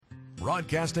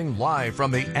Broadcasting live from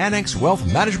the Annex Wealth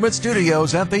Management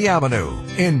Studios at the Avenue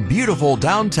in beautiful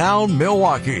downtown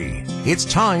Milwaukee. It's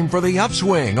time for The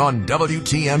Upswing on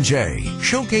WTMJ,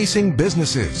 showcasing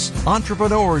businesses,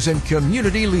 entrepreneurs, and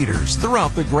community leaders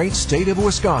throughout the great state of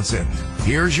Wisconsin.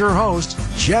 Here's your host,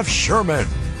 Jeff Sherman.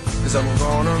 'Cause I'm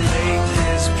gonna make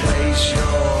this place your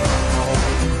home.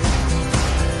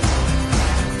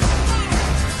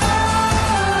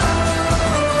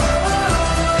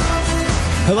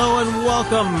 Hello and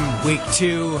welcome, week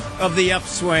 2 of The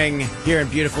Upswing here in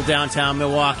beautiful downtown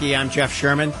Milwaukee. I'm Jeff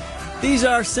Sherman. These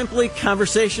are simply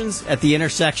conversations at the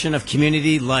intersection of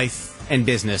community, life, and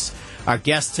business. Our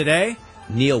guest today,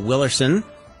 Neil Willenson.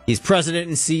 He's president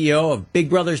and CEO of Big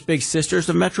Brothers Big Sisters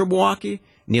of Metro Milwaukee.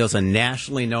 Neil's a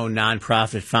nationally known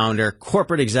nonprofit founder,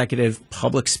 corporate executive,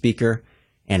 public speaker,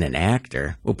 and an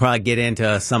actor. We'll probably get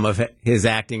into some of his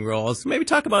acting roles. Maybe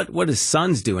talk about what his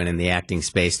son's doing in the acting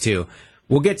space, too.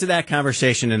 We'll get to that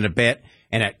conversation in a bit.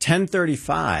 And at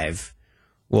 10:35,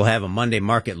 we'll have a Monday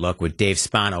Market Look with Dave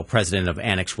Spano, president of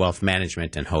Annex Wealth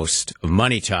Management and host of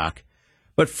Money Talk.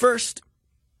 But first,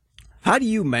 how do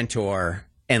you mentor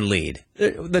and lead?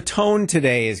 The tone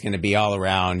today is going to be all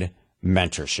around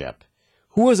mentorship.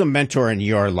 Who was a mentor in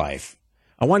your life?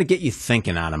 I want to get you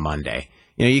thinking on a Monday.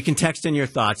 You know, you can text in your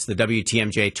thoughts. The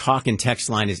WTMJ talk and text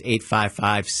line is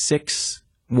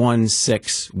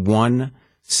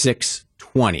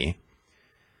 855-616-1620.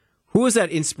 Who was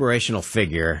that inspirational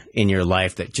figure in your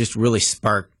life that just really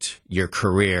sparked your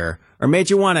career or made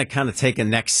you want to kind of take a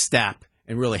next step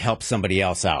and really help somebody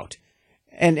else out?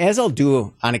 And as I'll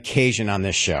do on occasion on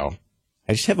this show,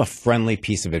 I just have a friendly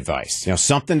piece of advice,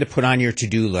 something to put on your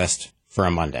to-do list for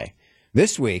a Monday.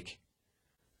 This week,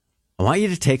 I want you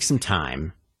to take some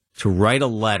time to write a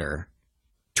letter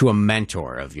to a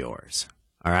mentor of yours.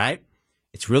 All right?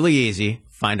 It's really easy.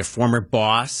 Find a former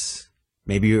boss,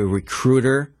 maybe a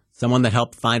recruiter, someone that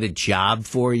helped find a job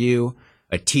for you,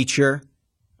 a teacher,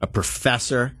 a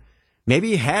professor. Maybe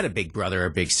you had a big brother or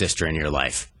big sister in your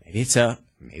life. Maybe it's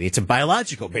a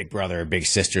biological big brother or big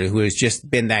sister who has just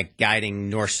been that guiding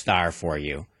North Star for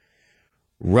you.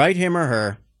 Write him or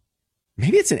her.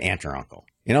 Maybe it's an aunt or uncle.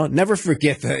 Never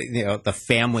forget the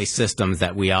family systems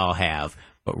that we all have.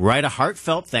 But write a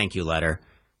heartfelt thank you letter,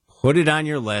 put it on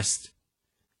your list,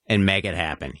 and make it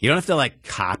happen. You don't have to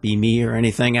copy me or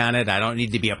anything on it. I don't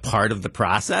need to be a part of the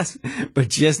process, but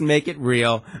just make it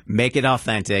real, make it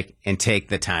authentic, and take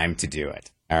the time to do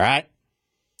it. All right?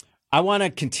 I want to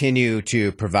continue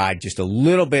to provide just a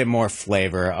little bit more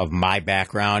flavor of my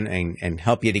background and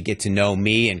help you to get to know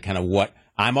me and kind of what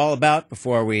I'm all about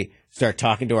before we start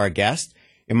talking to our guest.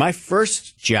 In my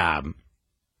first job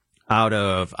out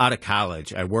of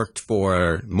college, I worked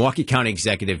for Milwaukee County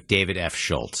Executive David F.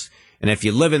 Schultz. And if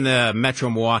you live in the Metro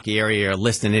Milwaukee area or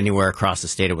listening anywhere across the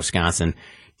state of Wisconsin,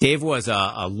 Dave was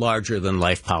a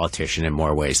larger-than-life politician in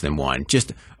more ways than one.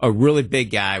 Just a really big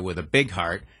guy with a big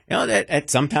heart. At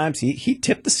sometimes he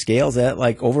tipped the scales at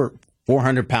over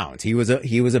 400 pounds. He was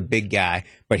a big guy,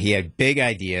 but he had big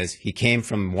ideas. He came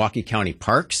from Milwaukee County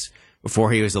Parks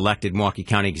before he was elected Milwaukee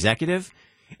County Executive.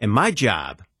 And my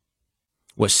job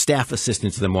was staff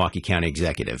assistant to the Milwaukee County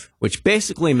Executive, which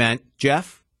basically meant,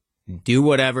 Jeff, do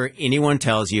whatever anyone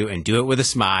tells you and do it with a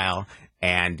smile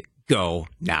and go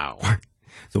now.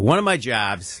 So one of my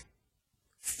jobs,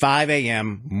 5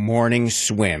 a.m. morning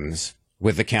swims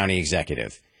with the county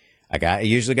executive. I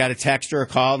usually got a text or a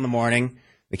call in the morning.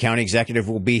 The county executive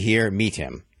will be here. Meet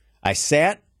him. I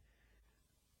sat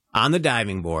on the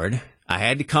diving board. I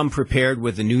had to come prepared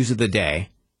with the news of the day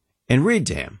and read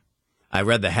to him. I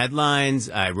read the headlines.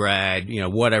 I read,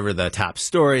 whatever the top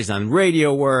stories on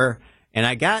radio were. And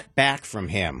I got back from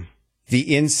him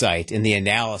the insight and the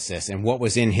analysis and what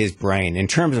was in his brain in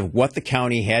terms of what the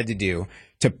county had to do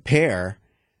to pair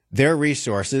their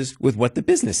resources with what the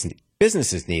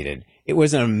businesses needed. It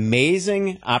was an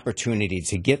amazing opportunity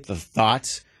to get the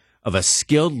thoughts of a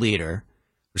skilled leader,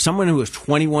 or someone who was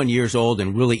 21 years old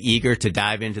and really eager to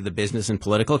dive into the business and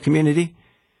political community.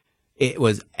 It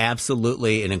was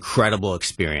absolutely an incredible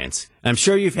experience. I'm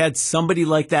sure you've had somebody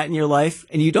like that in your life,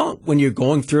 and you don't, when you're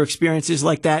going through experiences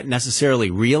like that,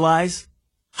 necessarily realize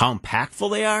how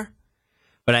impactful they are.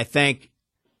 But I thank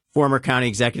former county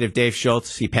executive Dave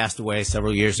Schultz. He passed away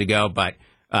several years ago, but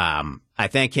I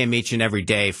thank him each and every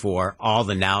day for all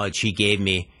the knowledge he gave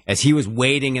me as he was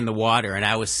wading in the water and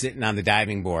I was sitting on the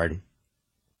diving board,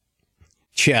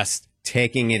 just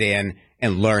taking it in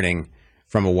and learning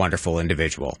from a wonderful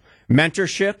individual.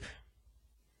 Mentorship,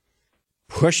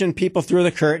 pushing people through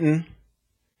the curtain,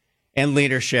 and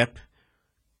leadership.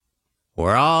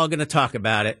 We're all going to talk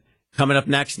about it. Coming up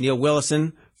next, Neil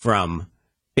Willenson from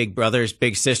big brothers,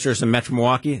 big sisters in Metro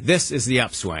Milwaukee. This is The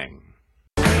Upswing.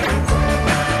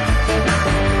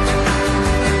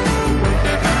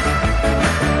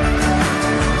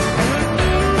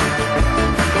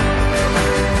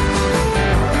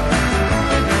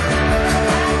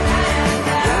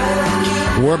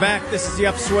 We're back. This is The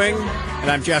Upswing, and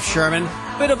I'm Jeff Sherman.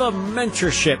 Bit of a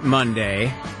Mentorship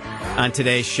Monday on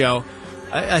today's show.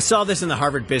 I saw this in the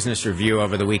Harvard Business Review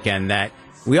over the weekend that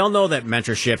we all know that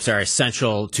mentorships are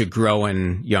essential to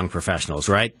growing young professionals,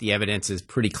 right? The evidence is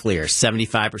pretty clear.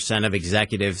 75% of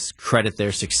executives credit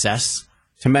their success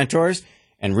to mentors,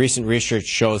 and recent research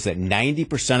shows that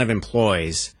 90% of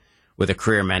employees with a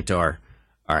career mentor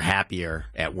are happier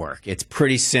at work. It's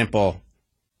pretty simple,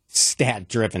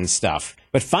 stat-driven stuff.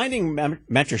 But finding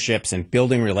mentorships and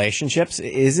building relationships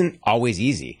isn't always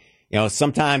easy. You know,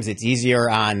 sometimes it's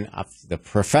easier on the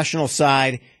professional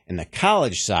side and the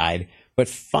college side, but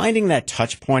finding that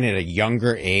touch point at a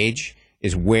younger age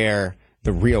is where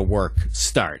the real work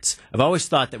starts. I've always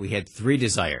thought that we had three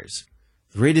desires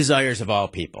of all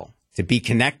people: to be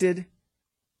connected,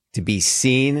 to be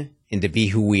seen, and to be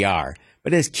who we are.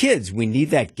 But as kids, we need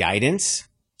that guidance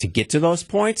to get to those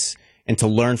points and to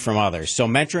learn from others. So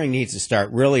mentoring needs to start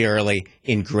really early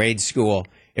in grade school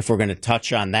if we're going to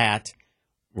touch on that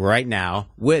right now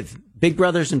with Big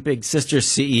Brothers and Big Sisters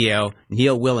CEO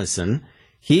Neil Willenson.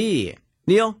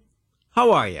 Neil,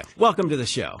 how are you? Welcome to the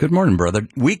show. Good morning, brother.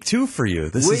 Week 2 for you.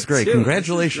 This is great.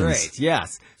 Congratulations. This is great.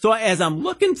 Yes. So as I'm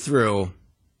looking through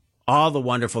all the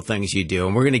wonderful things you do,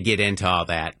 and we're going to get into all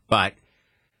that, but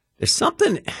there's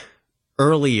something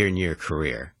earlier in your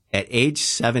career at age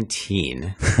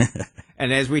 17.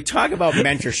 And as we talk about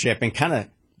mentorship and kind of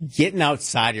getting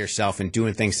outside yourself and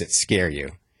doing things that scare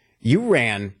you, you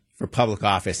ran for public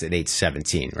office at age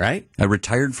 17, right? I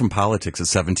retired from politics at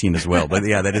 17 as well. But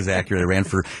yeah, that is accurate. I ran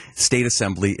for state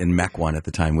assembly in Mequon at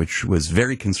the time, which was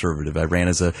very conservative. I ran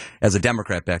as a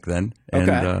Democrat back then. And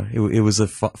it was a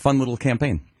fun little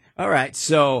campaign. All right.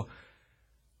 So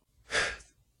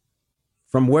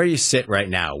from where you sit right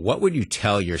now, what would you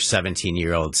tell your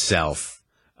 17-year-old self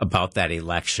about that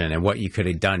election and what you could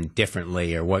have done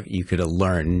differently or what you could have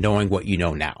learned knowing what you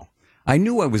know now? I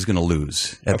knew I was going to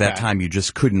lose. At that time, you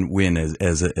just couldn't win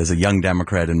as a young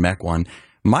Democrat in Mequon.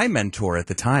 My mentor at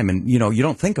the time, and you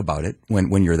don't think about it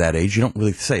when you're that age. You don't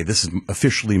really say, this is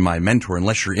officially my mentor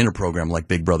unless you're in a program like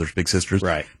Big Brothers, Big Sisters.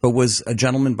 Right. But was a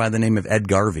gentleman by the name of Ed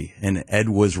Garvey. And Ed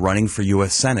was running for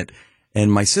U.S. Senate. And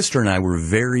my sister and I were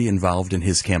very involved in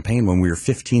his campaign when we were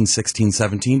 15, 16,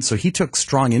 17. So he took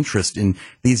strong interest in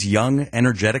these young,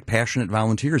 energetic, passionate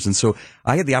volunteers. And so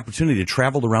I had the opportunity to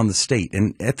travel around the state.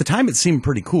 And at the time, it seemed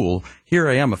pretty cool. Here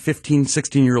I am, a 15,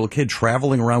 16-year-old kid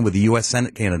traveling around with a U.S.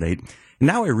 Senate candidate. And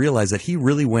now I realize that he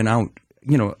really went out,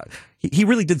 he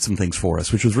really did some things for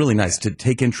us, which was really nice to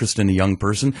take interest in a young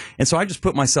person. And so I just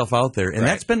put myself out there. And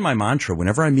that's been my mantra.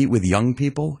 Whenever I meet with young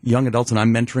people, young adults, and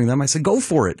I'm mentoring them, I say, go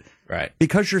for it. Right.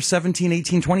 Because you're 17,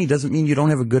 18, 20 doesn't mean you don't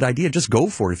have a good idea. Just go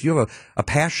for it. If you have a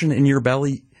passion in your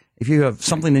belly, if you have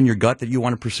something in your gut that you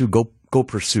want to pursue, go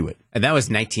pursue it. And that was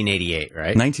 1988,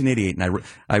 right? 1988. And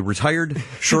I retired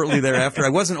shortly thereafter. I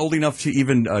wasn't old enough to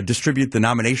even distribute the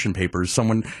nomination papers.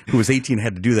 Someone who was 18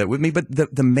 had to do that with me. But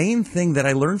the main thing that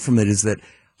I learned from it is that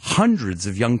hundreds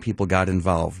of young people got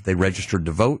involved. They registered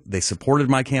to vote. They supported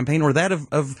my campaign or that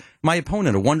of my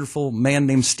opponent, a wonderful man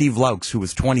named Steve Laux, who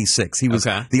was 26. He was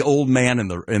the old man in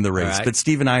the race. Right. But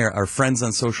Steve and I are friends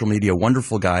on social media,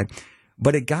 wonderful guy.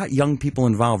 But it got young people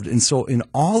involved. And so in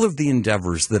all of the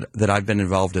endeavors that I've been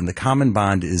involved in, the common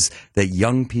bond is that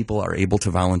young people are able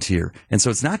to volunteer. And so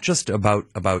it's not just about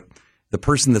the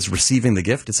person that's receiving the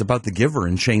gift. It's about the giver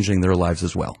and changing their lives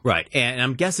as well. Right. And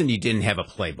I'm guessing you didn't have a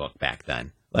playbook back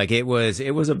then. Like it was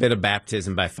a bit of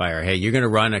baptism by fire. Hey, you're going to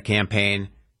run a campaign,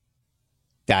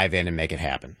 dive in and make it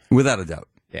happen. Without a doubt.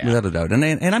 Yeah. Without a doubt.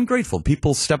 And I'm grateful.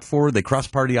 People step forward. They cross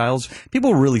party aisles.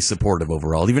 People were really supportive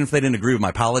overall. Even if they didn't agree with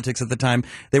my politics at the time,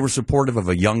 they were supportive of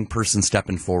a young person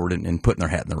stepping forward and putting their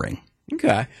hat in the ring.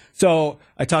 Okay. So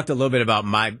I talked a little bit about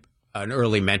an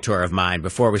early mentor of mine.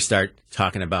 Before we start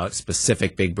talking about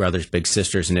specific Big Brothers, Big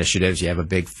Sisters initiatives, you have a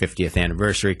big 50th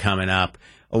anniversary coming up,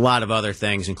 a lot of other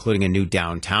things, including a new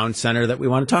downtown center that we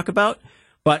want to talk about.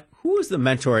 But who is the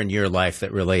mentor in your life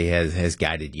that really has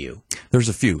guided you? There's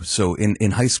a few. So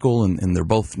in high school, and they're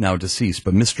both now deceased,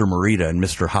 but Mr. Morita and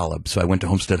Mr. Hollub. So I went to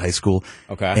Homestead High School.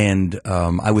 Okay. And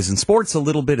I was in sports a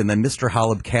little bit, and then Mr.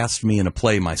 Hollub cast me in a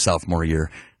play my sophomore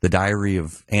year, The Diary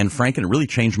of Anne Frank, and it really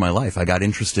changed my life. I got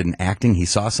interested in acting. He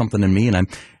saw something in me, and I'm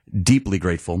deeply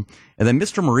grateful. And then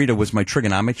Mr. Morita was my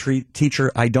trigonometry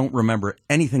teacher. I don't remember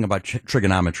anything about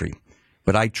trigonometry.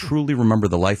 But I truly remember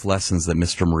the life lessons that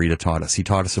Mr. Morita taught us. He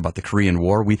taught us about the Korean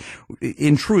War.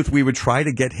 In truth, we would try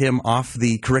to get him off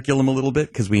the curriculum a little bit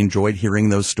because we enjoyed hearing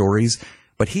those stories.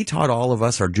 But he taught all of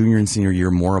us, our junior and senior year,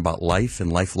 more about life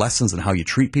and life lessons and how you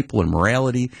treat people and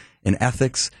morality and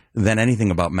ethics than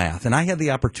anything about math. And I had the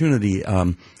opportunity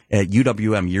at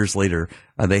UWM years later.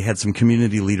 They had some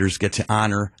community leaders get to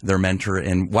honor their mentor.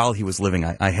 And while he was living,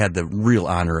 I had the real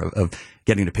honor of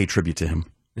getting to pay tribute to him.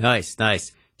 Nice,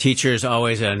 nice. Teachers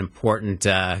always an important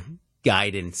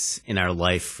guidance in our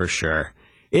life for sure.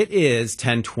 It is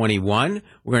 10:21.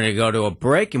 We're going to go to a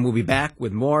break, and we'll be back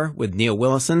with more with Neil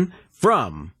Willenson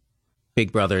from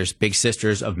Big Brothers, Big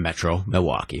Sisters of Metro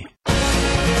Milwaukee.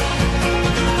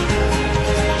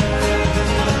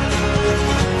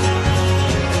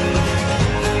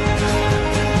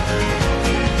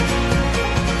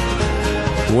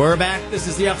 We're back. This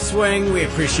is The Upswing. We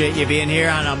appreciate you being here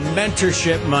on a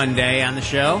Mentorship Monday on the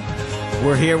show.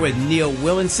 We're here with Neil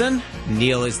Willenson.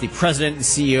 Neil is the president and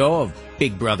CEO of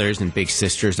Big Brothers and Big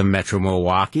Sisters of Metro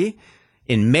Milwaukee.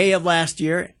 In May of last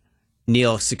year,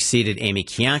 Neil succeeded Amy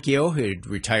Chianchio, who had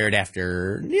retired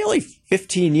after nearly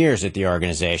 15 years at the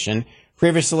organization.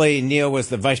 Previously, Neil was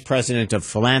the vice president of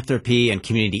philanthropy and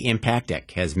community impact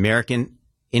at American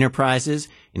Enterprises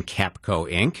and Capco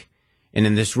Inc. And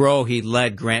in this role, he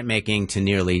led grant making to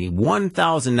nearly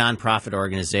 1,000 nonprofit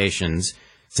organizations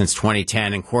since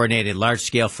 2010 and coordinated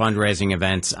large-scale fundraising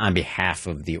events on behalf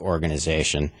of the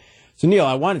organization. So, Neil,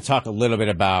 I want to talk a little bit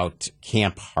about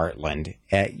Camp Heartland.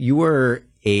 You were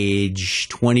age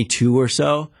 22 or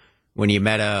so when you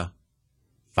met a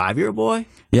 5-year boy?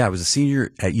 Yeah, I was a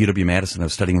senior at UW-Madison. I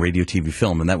was studying radio, TV,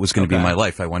 film, and that was going to be my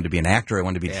life. I wanted to be an actor. I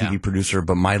wanted to be a TV producer,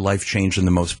 but my life changed in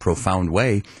the most profound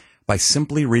way by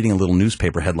simply reading a little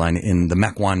newspaper headline in the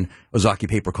Mequon Ozaukee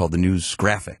paper called the News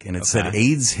Graphic. And it said,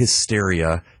 AIDS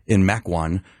hysteria in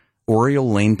Mequon.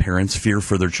 Oriole Lane parents fear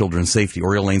for their children's safety.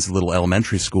 Oriole Lane's a little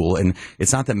elementary school, and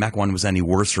it's not that Mequon was any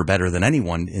worse or better than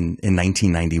anyone in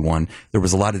 1991. There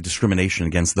was a lot of discrimination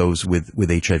against those with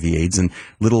HIV/AIDS, and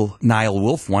little Niall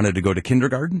Wolf wanted to go to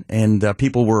kindergarten, and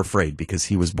people were afraid because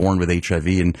he was born with HIV.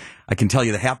 And I can tell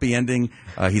you the happy ending.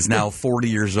 He's now 40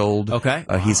 years old. Okay.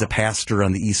 He's a pastor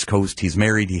on the East Coast. He's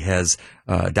married. He has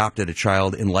adopted a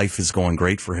child, and life is going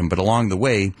great for him. But along the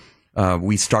way,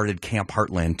 we started Camp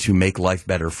Heartland to make life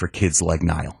better for kids like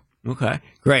Niall. Okay,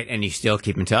 great. And you still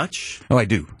keep in touch? Oh, I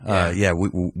do.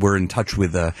 We're in touch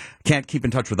with. Can't keep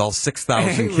in touch with all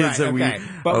 6,000 kids that we.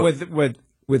 But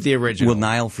with the original, with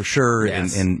Niall for sure,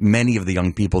 yes. and many of the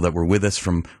young people that were with us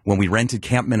from when we rented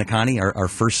Camp Minneconne our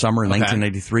first summer in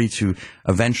 1993 to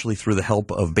eventually, through the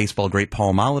help of baseball great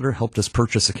Paul Molitor, helped us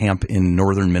purchase a camp in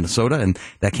northern Minnesota, and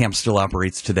that camp still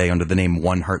operates today under the name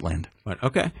One Heartland.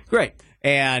 Okay, great.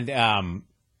 And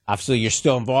obviously, you're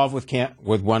still involved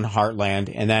with One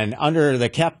Heartland, and then under the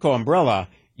Capco umbrella,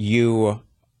 you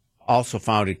also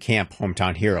founded Camp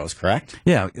Hometown Heroes, correct?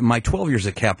 Yeah, my 12 years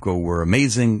at Capco were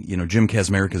amazing. You know, Jim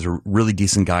Kazmarek is a really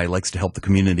decent guy, likes to help the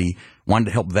community, wanted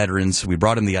to help veterans. So we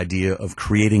brought him the idea of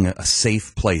creating a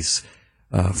safe place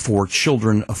for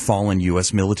children of fallen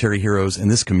U.S. military heroes,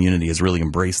 and this community has really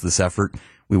embraced this effort.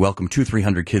 We welcome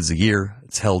 200-300 kids a year.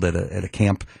 It's held at a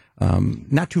camp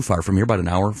not too far from here, about an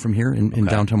hour from here in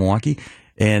downtown Milwaukee.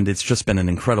 And it's just been an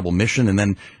incredible mission. And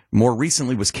then more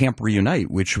recently was Camp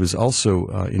Reunite, which was also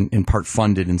in part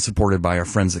funded and supported by our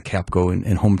friends at Capco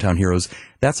and Hometown Heroes.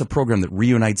 That's a program that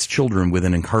reunites children with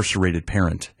an incarcerated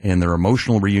parent. And they're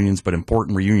emotional reunions, but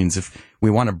important reunions. If we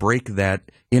want to break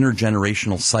that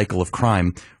intergenerational cycle of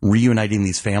crime, reuniting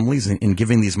these families and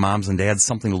giving these moms and dads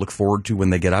something to look forward to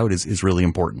when they get out is really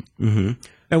important. Mm-hmm.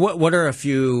 And what are a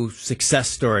few success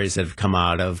stories that have come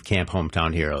out of Camp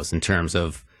Hometown Heroes in terms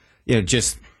of, you know,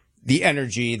 just the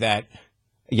energy that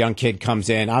a young kid comes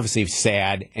in, obviously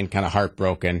sad and kind of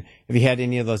heartbroken. Have you had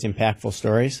any of those impactful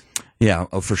stories? Yeah,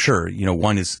 for sure. You know,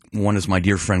 one is my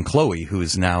dear friend Chloe, who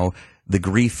is now the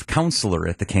grief counselor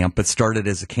at the camp, but started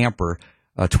as a camper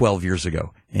 12 years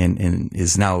ago and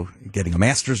is now getting a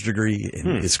master's degree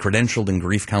and is credentialed in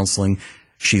grief counseling.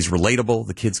 She's relatable.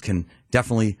 The kids can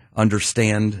definitely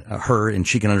understand her, and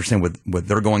she can understand what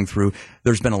they're going through.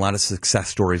 There's been a lot of success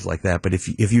stories like that. But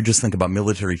if you just think about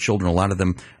military children, a lot of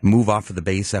them move off of the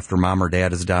base after mom or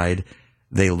dad has died.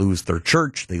 They lose their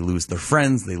church, they lose their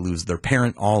friends, they lose their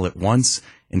parent all at once.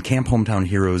 And Camp Hometown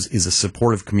Heroes is a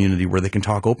supportive community where they can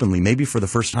talk openly, maybe for the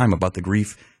first time, about the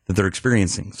grief that they're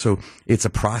experiencing. So it's a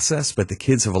process, but the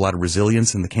kids have a lot of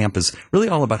resilience, and the camp is really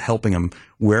all about helping them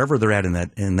wherever they're at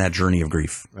in that journey of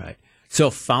grief. Right. So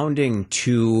founding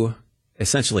two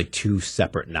essentially two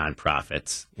separate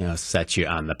nonprofits, set you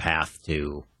on the path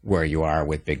to where you are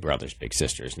with Big Brothers Big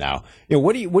Sisters. Now,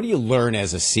 what do you learn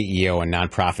as a CEO and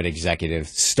nonprofit executive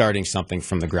starting something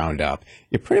from the ground up?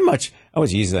 You pretty much, I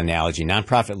always use the analogy,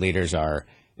 nonprofit leaders are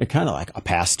kind of like a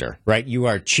pastor, right? You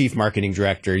are chief marketing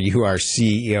director, you are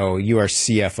CEO, you are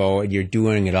CFO, and you're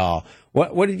doing it all.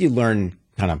 What did you learn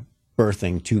kind of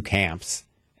birthing two camps,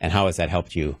 and how has that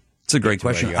helped you? It's a great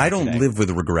question. I don't live with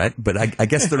regret, but I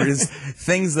guess there is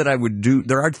things that I would do.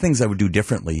 There are things I would do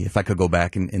differently if I could go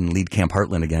back and lead Camp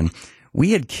Heartland again.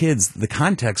 We had kids. The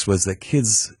context was that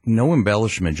kids, no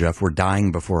embellishment, Jeff, were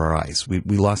dying before our eyes. We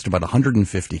lost about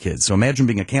 150 kids. So imagine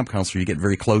being a camp counselor. You get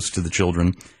very close to the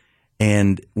children.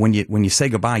 And when you say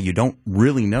goodbye, you don't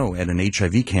really know at an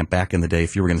HIV camp back in the day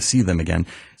if you were going to see them again.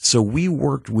 So we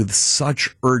worked with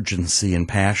such urgency and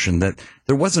passion that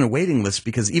there wasn't a waiting list,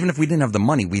 because even if we didn't have the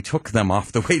money, we took them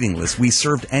off the waiting list. We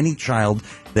served any child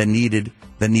that needed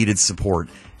support.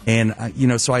 And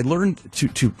so I learned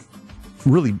to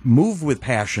really move with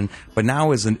passion, but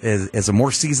now as a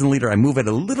more seasoned leader, I move at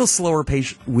a little slower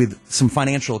pace with some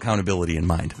financial accountability in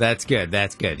mind. That's good.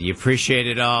 That's good. You appreciate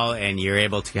it all, and you're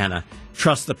able to kind of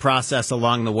trust the process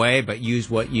along the way, but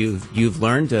use what you've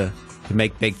learned to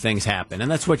make big things happen.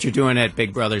 And that's what you're doing at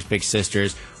Big Brothers Big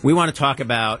Sisters. We want to talk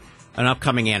about an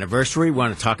upcoming anniversary. We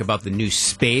want to talk about the new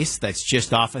space that's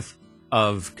just off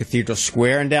of Cathedral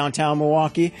Square in downtown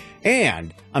Milwaukee.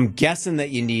 And I'm guessing that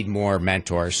you need more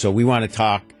mentors. So we want to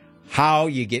talk how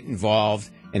you get involved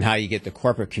and how you get the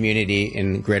corporate community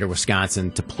in greater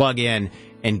Wisconsin to plug in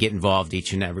and get involved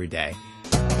each and every day.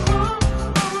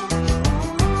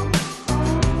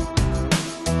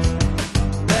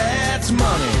 That's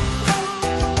money.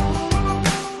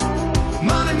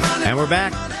 Money. And we're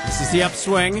back. This is The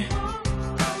Upswing.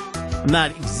 I'm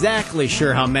not exactly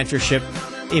sure how mentorship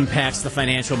impacts the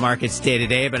financial markets day to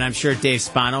day, but I'm sure Dave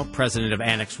Spano, president of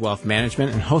Annex Wealth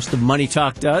Management and host of Money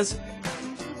Talk, does.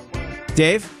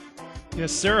 Dave?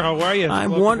 Yes, sir. How are you?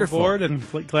 I'm Welcome wonderful. Aboard,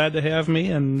 and glad to have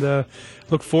me, and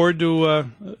look forward to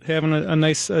having a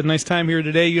nice time here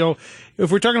today.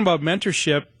 If we're talking about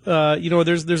mentorship,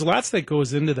 there's lots that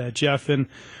goes into that, Jeff, and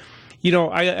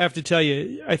I have to tell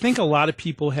you, I think a lot of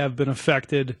people have been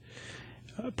affected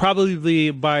probably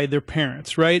by their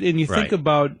parents, right? And you think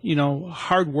about,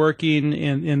 hardworking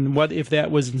and what if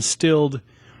that was instilled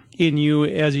in you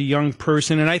as a young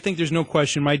person. And I think there's no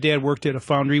question. My dad worked at a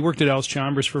foundry. He worked at Al's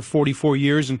Chambers for 44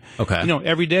 years. And,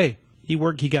 every day he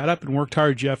got up and worked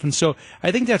hard, Jeff. And so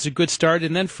I think that's a good start.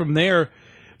 And then from there,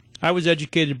 I was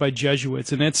educated by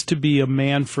Jesuits, and that's to be a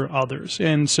man for others.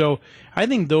 And so I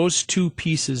think those two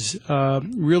pieces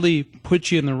really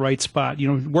put you in the right spot.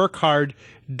 Work hard,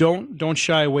 don't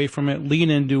shy away from it,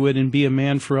 lean into it, and be a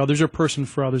man for others, or person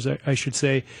for others, I should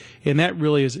say. And that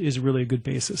really is really a good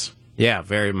basis. Yeah,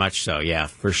 very much so. Yeah,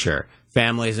 for sure.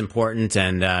 Family is important,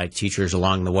 and teachers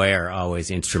along the way are always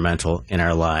instrumental in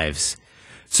our lives.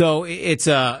 So it's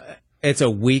a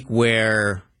week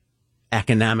where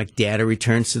economic data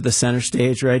returns to the center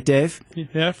stage, right, Dave?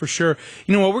 Yeah, for sure.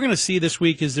 What we're going to see this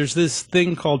week is there's this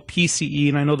thing called PCE,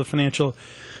 and I know the financial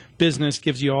business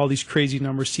gives you all these crazy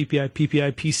numbers, CPI,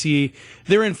 PPI, PCE.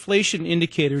 They're inflation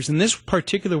indicators, and this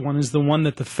particular one is the one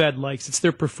that the Fed likes. It's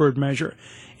their preferred measure.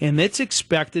 And it's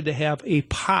expected to have a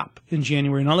pop in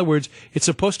January. In other words, it's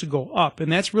supposed to go up.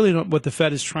 And that's really what the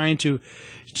Fed is trying to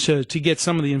get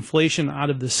some of the inflation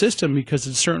out of the system, because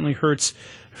it certainly hurts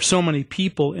so many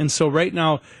people. And so right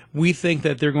now, we think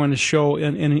that they're going to show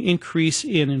an increase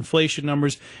in inflation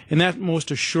numbers. And that most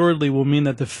assuredly will mean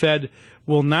that the Fed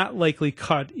will not likely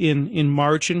cut in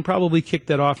March and probably kick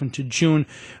that off into June.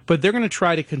 But they're going to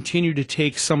try to continue to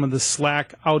take some of the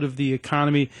slack out of the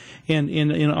economy and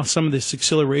in some of this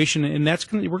acceleration. And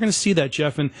we're going to see that,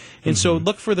 Jeff. And so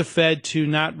look for the Fed to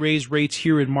not raise rates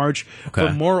here in March,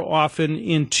 but more often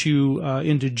into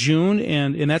June.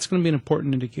 And that's going to be an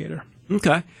important indicator.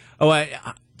 Okay.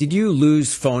 Did you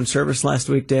lose phone service last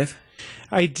week, Dave?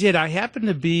 I did. I happened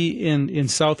to be in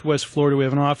Southwest Florida. We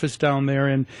have an office down there,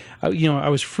 and I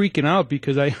was freaking out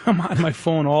because I'm on my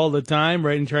phone all the time,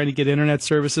 right, and trying to get internet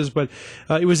services. But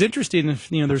it was interesting.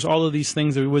 There's all of these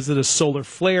things. Was it a solar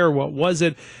flare? What was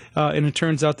it? And it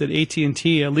turns out that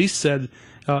AT&T at least said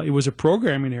it was a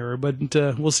programming error, but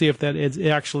we'll see if that is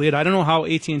actually it. I don't know how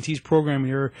AT&T's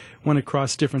programming error went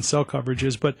across different cell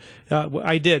coverages, but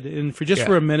I did, and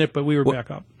for a minute, but we were back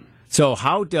up. So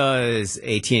how does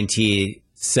AT&T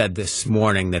said this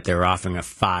morning that they're offering a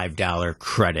 $5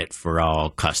 credit for all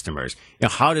customers?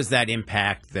 How does that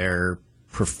impact their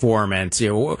performance?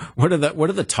 What are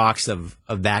the talks of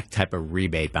that type of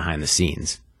rebate behind the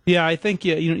scenes? Yeah, I think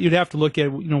you'd have to look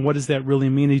at what does that really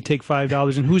mean? You take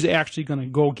 $5 and who's actually going to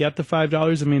go get the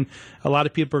 $5? I mean, a lot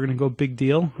of people are going to go big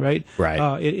deal, right?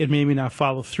 Right. It maybe not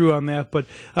follow through on that, but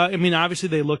I mean, obviously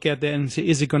they look at that and say,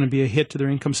 is it going to be a hit to their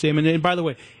income statement? And by the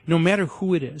way, no matter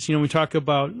who it is, we talk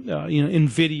about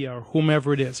Nvidia or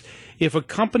whomever it is. If a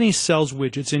company sells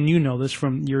widgets, and you know this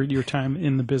from your time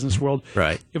in the business world,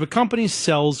 right? If a company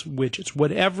sells widgets,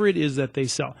 whatever it is that they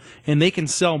sell, and they can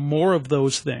sell more of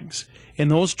those things, and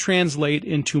those translate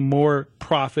into more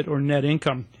profit or net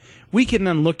income, we can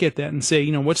then look at that and say,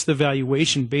 what's the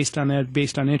valuation based on that,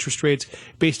 based on interest rates,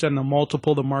 based on the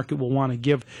multiple the market will want to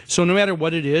give. So no matter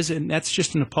what it is, and that's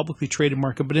just in a publicly traded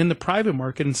market, but in the private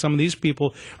market, and some of these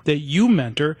people that you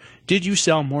mentor, did you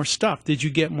sell more stuff? Did you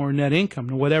get more net income?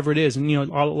 Whatever it is. And,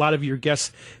 a lot of your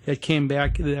guests that came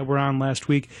back that were on last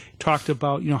week talked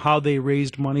about, how they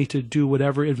raised money to do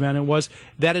whatever event it was.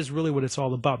 That is really what it's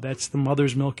all about. That's the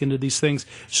mother's milk into these things.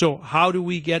 So how do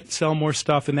we sell more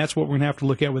stuff? And that's what we're going to have to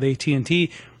look at with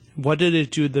AT&T. What did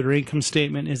it do to their income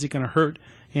statement? Is it going to hurt?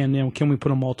 And can we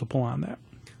put a multiple on that?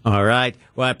 All right.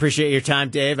 Well, I appreciate your time,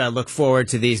 Dave. I look forward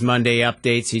to these Monday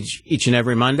updates each and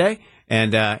every Monday,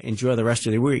 and enjoy the rest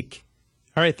of the week.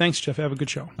 All right. Thanks, Jeff. Have a good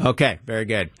show. Okay. Very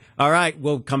good. All right.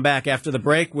 We'll come back after the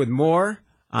break with more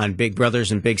on Big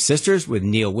Brothers and Big Sisters with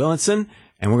Neil Willenson,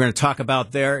 and we're going to talk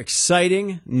about their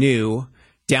exciting new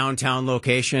downtown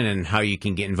location and how you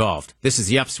can get involved. This is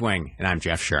The Upswing, and I'm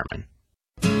Jeff Sherman.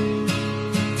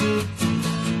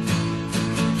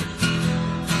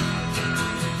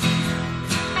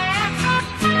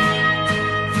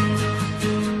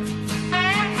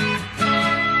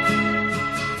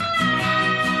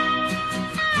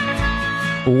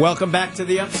 Welcome back to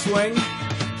The Upswing.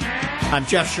 I'm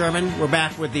Jeff Sherman. We're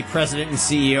back with the president and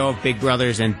CEO of Big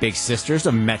Brothers and Big Sisters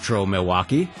of Metro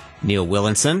Milwaukee, Neil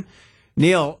Willenson.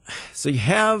 Neil, so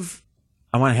I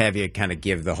want to have you kind of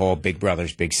give the whole Big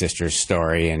Brothers, Big Sisters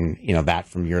story and, that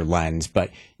from your lens. But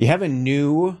you have a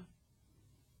new,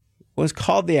 was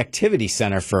called the Activity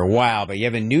Center for a while, but you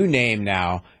have a new name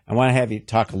now. I want to have you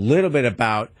talk a little bit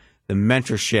about the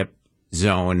mentorship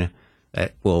zone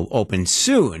that will open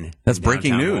soon. That's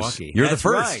breaking news. Milwaukee. You're That's the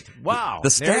first. Right. Wow. The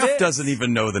staff doesn't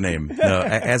even know the name.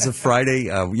 As of Friday,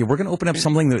 we're going to open up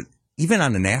something that, even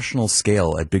on a national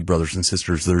scale at Big Brothers and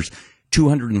Sisters, there's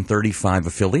 235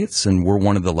 affiliates, and we're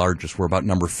one of the largest. We're about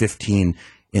number 15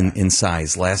 in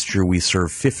size. Last year, we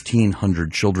served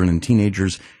 1,500 children and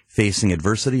teenagers facing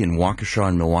adversity in Waukesha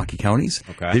and Milwaukee counties.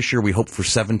 Okay. This year, we hope for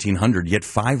 1,700, yet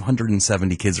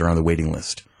 570 kids are on the waiting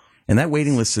list. And that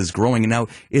waiting list is growing. And now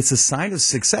it's a sign of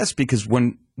success because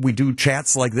when we do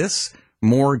chats like this,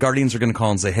 more guardians are going to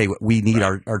call and say, hey, we need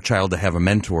our child to have a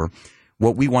mentor.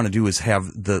 What we want to do is have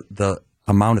the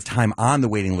amount of time on the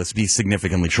waiting list be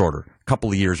significantly shorter, a couple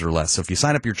of years or less. So if you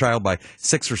sign up your child by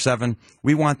 6 or 7,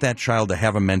 we want that child to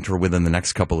have a mentor within the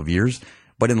next couple of years.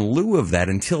 But in lieu of that,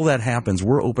 until that happens,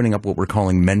 we're opening up what we're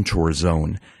calling Mentor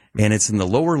Zone. And it's in the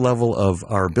lower level of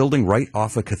our building right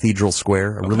off of Cathedral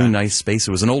Square, a really nice space.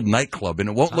 It was an old nightclub, and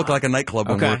it won't look like a nightclub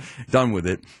when we're done with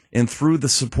it. And through the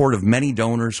support of many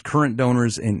donors, current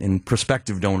donors and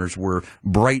prospective donors, we're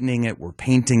brightening it, we're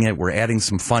painting it, we're adding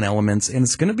some fun elements, and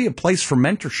it's going to be a place for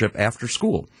mentorship after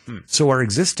school. So our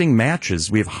existing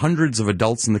matches, we have hundreds of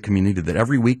adults in the community that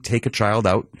every week take a child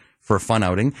out for a fun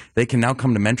outing. They can now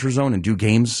come to Mentor Zone and do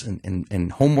games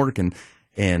and homework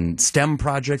and STEM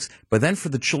projects. But then for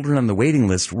the children on the waiting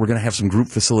list, we're going to have some group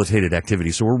facilitated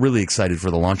activities. So we're really excited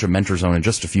for the launch of Mentor Zone in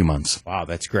just a few months. Wow,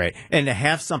 that's great. And to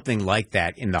have something like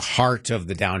that in the heart of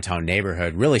the downtown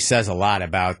neighborhood really says a lot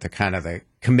about the kind of the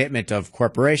commitment of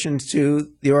corporations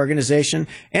to the organization,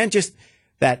 and just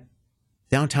that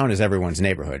downtown is everyone's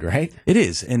neighborhood, right? It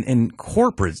is. And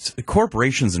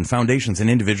corporations and foundations and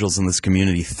individuals in this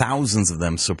community, thousands of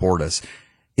them support us.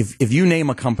 If you name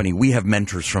a company, we have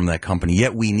mentors from that company,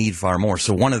 yet we need far more.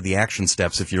 So one of the action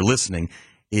steps, if you're listening,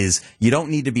 is you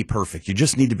don't need to be perfect. You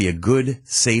just need to be a good,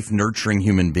 safe, nurturing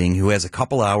human being who has a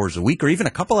couple hours a week or even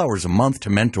a couple hours a month to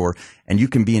mentor. And you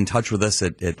can be in touch with us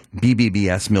at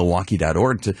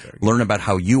bbbsmilwaukee.org to learn about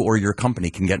how you or your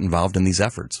company can get involved in these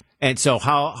efforts. And so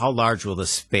how large will the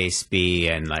space be,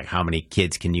 and like how many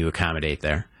kids can you accommodate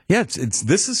there? Yeah,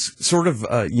 this is sort of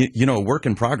a work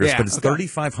in progress, but it's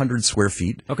 3,500 square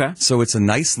feet. Okay. So it's a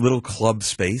nice little club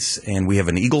space, and we have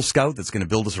an Eagle Scout that's going to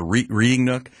build us a reading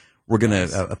nook. We're going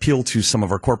to appeal to some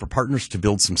of our corporate partners to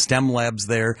build some STEM labs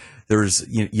there. There's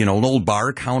an old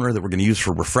bar counter that we're going to use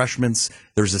for refreshments.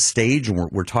 There's a stage, and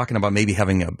we're talking about maybe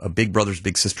having a Big Brothers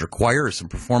Big Sister choir or some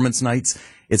performance nights.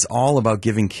 It's all about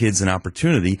giving kids an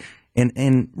opportunity.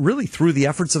 And really through the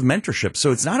efforts of mentorship.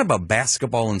 So it's not about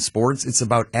basketball and sports. It's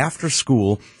about after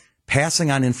school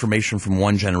passing on information from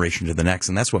one generation to the next,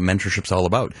 and that's what mentorship's all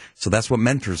about. So that's what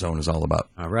Mentor Zone is all about.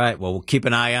 All right. Well, we'll keep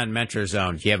an eye on Mentor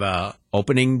Zone. Do you have a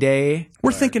opening day?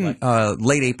 We're thinking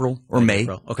late April or May.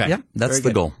 April. Okay. Yeah, that's Very the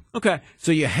good. goal. Okay.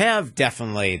 So you have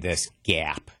definitely this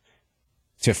gap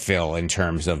to fill in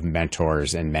terms of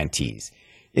mentors and mentees.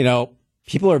 You know,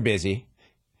 people are busy.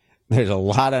 There's a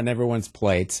lot on everyone's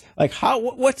plates. Like,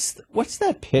 what's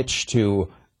that pitch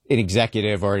to an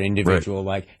executive or an individual?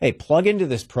 Like, hey, plug into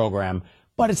this program,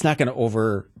 but it's not going to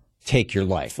overtake your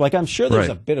life. Like, I'm sure there's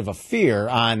a bit of a fear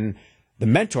on the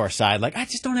mentor side. Like, I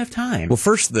just don't have time. Well,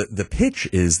 first, the pitch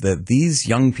is that these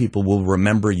young people will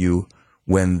remember you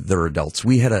when they're adults.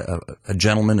 We had a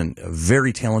gentleman, and a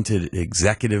very talented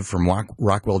executive from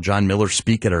Rockwell, John Miller,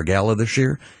 speak at our gala this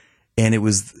year. And it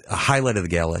was a highlight of the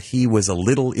gala. He was a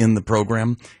little in the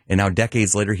program, and now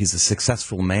decades later, he's a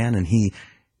successful man, and he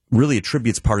really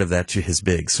attributes part of that to his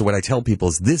big. So what I tell people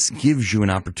is this gives you an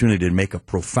opportunity to make a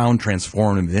profound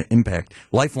transformative impact,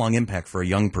 lifelong impact for a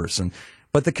young person.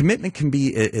 But the commitment can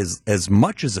be as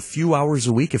much as a few hours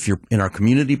a week if you're in our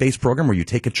community-based program where you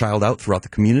take a child out throughout the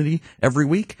community every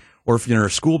week. Or if you're in a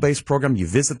school-based program, you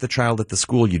visit the child at the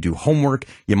school, you do homework,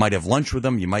 you might have lunch with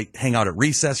them, you might hang out at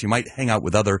recess, you might hang out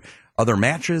with other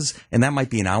matches, and that might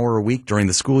be an hour a week during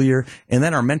the school year. And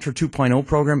then our Mentor 2.0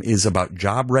 program is about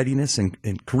job readiness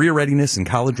and career readiness and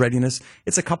college readiness.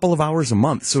 It's a couple of hours a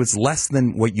month, so it's less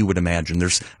than what you would imagine.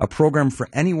 There's a program for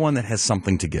anyone that has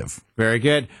something to give. Very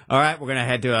good. All right, we're going to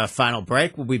head to a final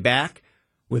break. We'll be back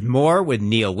with more with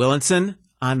Neil Willenson.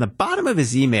 On the bottom of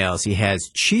his emails, he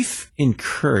has Chief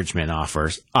Encouragement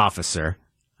Officer.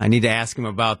 I need to ask him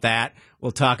about that.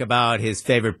 We'll talk about his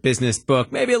favorite business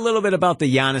book, maybe a little bit about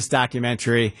the Giannis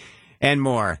documentary, and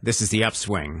more. This is The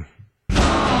Upswing.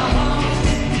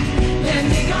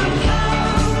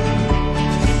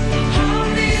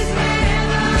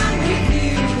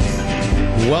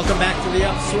 Welcome back to The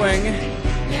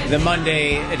Upswing, the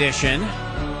Monday edition.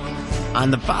 On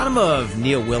the bottom of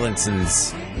Neil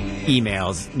Willenson's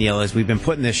emails, Neil, as we've been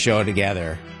putting this show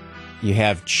together, you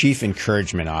have Chief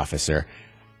Encouragement Officer.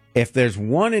 If there's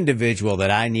one individual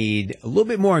that I need a little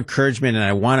bit more encouragement and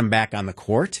I want him back on the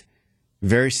court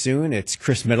very soon, it's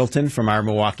Chris Middleton from our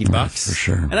Milwaukee Bucks. For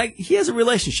sure. And he has a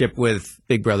relationship with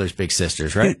Big Brothers Big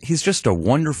Sisters, right? He's just a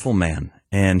wonderful man,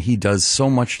 and he does so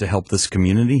much to help this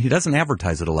community. He doesn't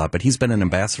advertise it a lot, but he's been an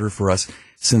ambassador for us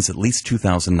since at least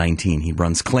 2019. He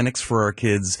runs clinics for our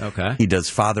kids. Okay. He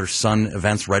does father-son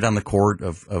events right on the court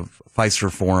of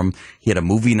Pfizer Forum. He had a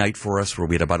movie night for us where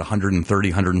we had about 130,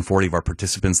 140 of our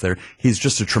participants there. He's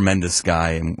just a tremendous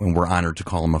guy, and we're honored to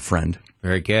call him a friend.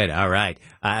 Very good. All right.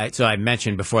 So I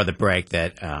mentioned before the break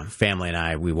that family and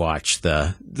I, we watched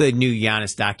the new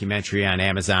Giannis documentary on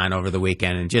Amazon over the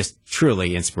weekend, and just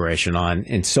truly inspirational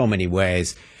in so many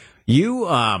ways. You,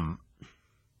 I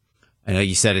know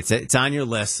you said it's on your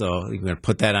list, so you're going to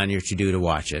put that on your to-do to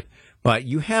watch it. But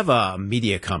you have a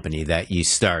media company that you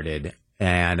started,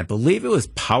 and I believe it was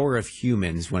Power of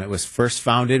Humans when it was first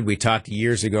founded. We talked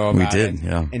years ago about it. We did,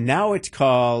 yeah. And now it's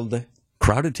called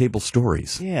Crowded Table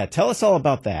Stories. Yeah, tell us all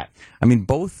about that. I mean,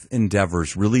 both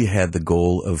endeavors really had the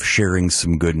goal of sharing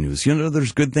some good news. You know,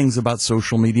 there's good things about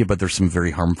social media, but there's some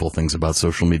very harmful things about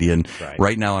social media. And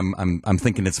right now, I'm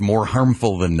thinking it's more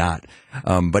harmful than not.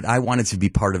 But I wanted to be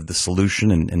part of the solution,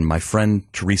 and my friend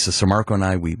Teresa Samarco and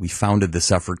I, we founded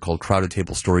this effort called Crowded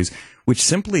Table Stories, which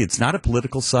simply, it's not a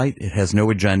political site. It has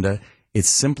no agenda. It's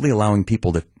simply allowing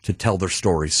people to tell their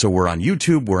stories. So we're on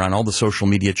YouTube, we're on all the social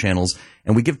media channels,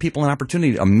 and we give people an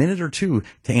opportunity, a minute or two,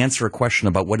 to answer a question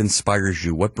about what inspires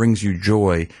you, what brings you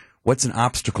joy, what's an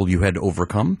obstacle you had to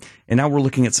overcome. And now we're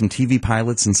looking at some TV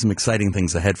pilots and some exciting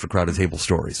things ahead for Crowded Table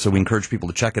Stories. So we encourage people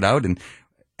to check it out, and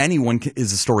anyone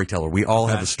is a storyteller. We all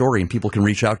have a story, and people can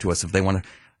reach out to us if they want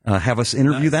to have us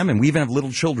interview them, and we even have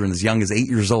little children as young as 8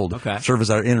 years old serve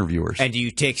as our interviewers. And do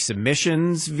you take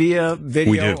submissions via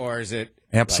video, we do. Or is it?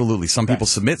 Absolutely. Some people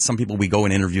submit, some people we go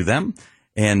and interview them,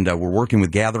 and we're working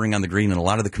with Gathering on the Green and a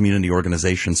lot of the community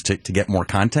organizations to get more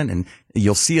content, and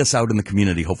you'll see us out in the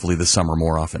community hopefully this summer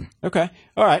more often. Okay.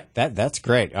 All right. That's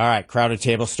great. All right. Crowded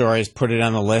Table Stories, put it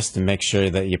on the list and make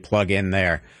sure that you plug in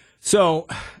there. So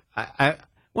I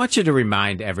want you to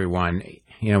remind everyone,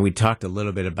 you know, we talked a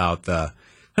little bit about the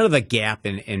kind of the gap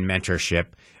in mentorship.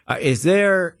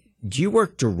 Do you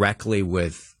work directly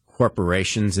with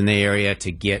corporations in the area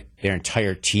to get their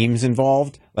entire teams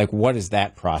involved? Like, what does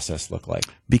that process look like?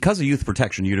 Because of youth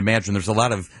protection, you'd imagine there's a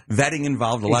lot of vetting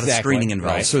involved, a lot of screening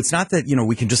involved. Right. So it's not that, you know,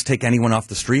 we can just take anyone off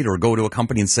the street or go to a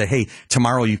company and say, hey,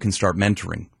 tomorrow you can start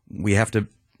mentoring. We have to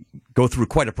go through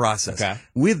quite a process. Okay.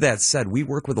 With that said, we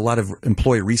work with a lot of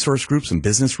employee resource groups and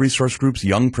business resource groups,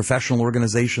 young professional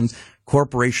organizations,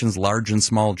 corporations, large and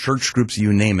small, church groups,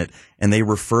 you name it, and they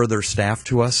refer their staff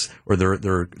to us or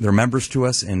their members to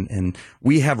us, and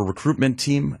we have a recruitment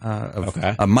team of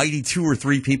a mighty 2 or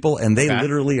 3 people, and they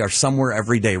literally are somewhere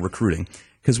every day recruiting.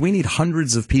 Because we need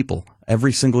hundreds of people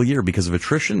every single year because of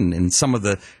attrition, and some of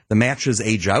the matches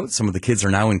age out. Some of the kids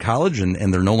are now in college, and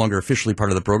they're no longer officially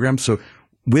part of the program. So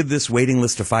with this waiting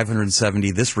list of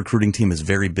 570, this recruiting team is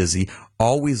very busy,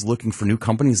 always looking for new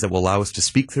companies that will allow us to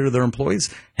speak to their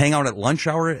employees, hang out at lunch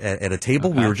hour at a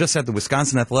table. We were just at the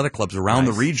Wisconsin Athletic Clubs around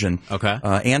the region.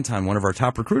 Anton, one of our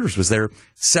top recruiters, was there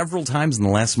several times in the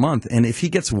last month. And if he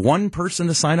gets one person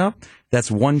to sign up,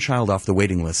 that's one child off the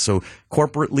waiting list. So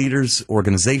corporate leaders,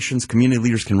 organizations, community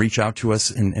leaders can reach out to us,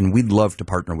 and we'd love to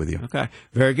partner with you. Okay.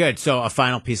 Very good. So a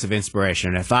final piece of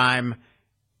inspiration. If I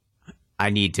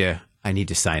need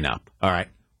to sign up. All right.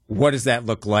 What does that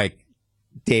look like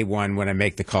day one when I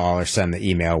make the call or send the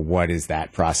email? What is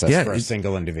that process for a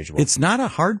single individual? It's not a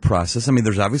hard process. I mean,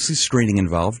 there's obviously screening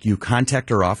involved. You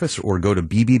contact our office or go to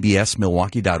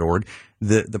bbbsmilwaukee.org.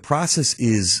 The process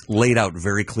is laid out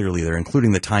very clearly there,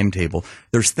 including the timetable.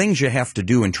 There's things you have to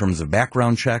do in terms of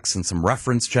background checks and some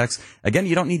reference checks. Again,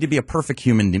 you don't need to be a perfect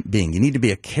human being. You need to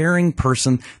be a caring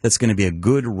person that's going to be a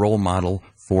good role model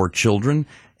for children.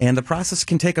 And the process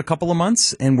can take a couple of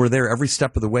months, and we're there every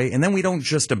step of the way. And then we don't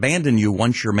just abandon you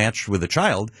once you're matched with a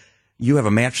child. You have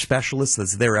a match specialist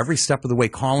that's there every step of the way,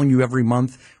 calling you every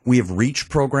month. We have reach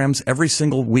programs every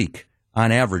single week. On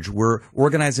average, we're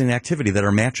organizing an activity that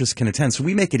our matches can attend, so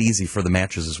we make it easy for the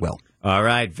matches as well. All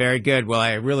right, very good. Well,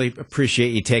 I really appreciate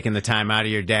you taking the time out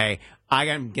of your day.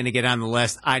 I'm going to get on the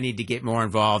list. I need to get more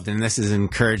involved, and this is an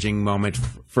encouraging moment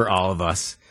for all of us.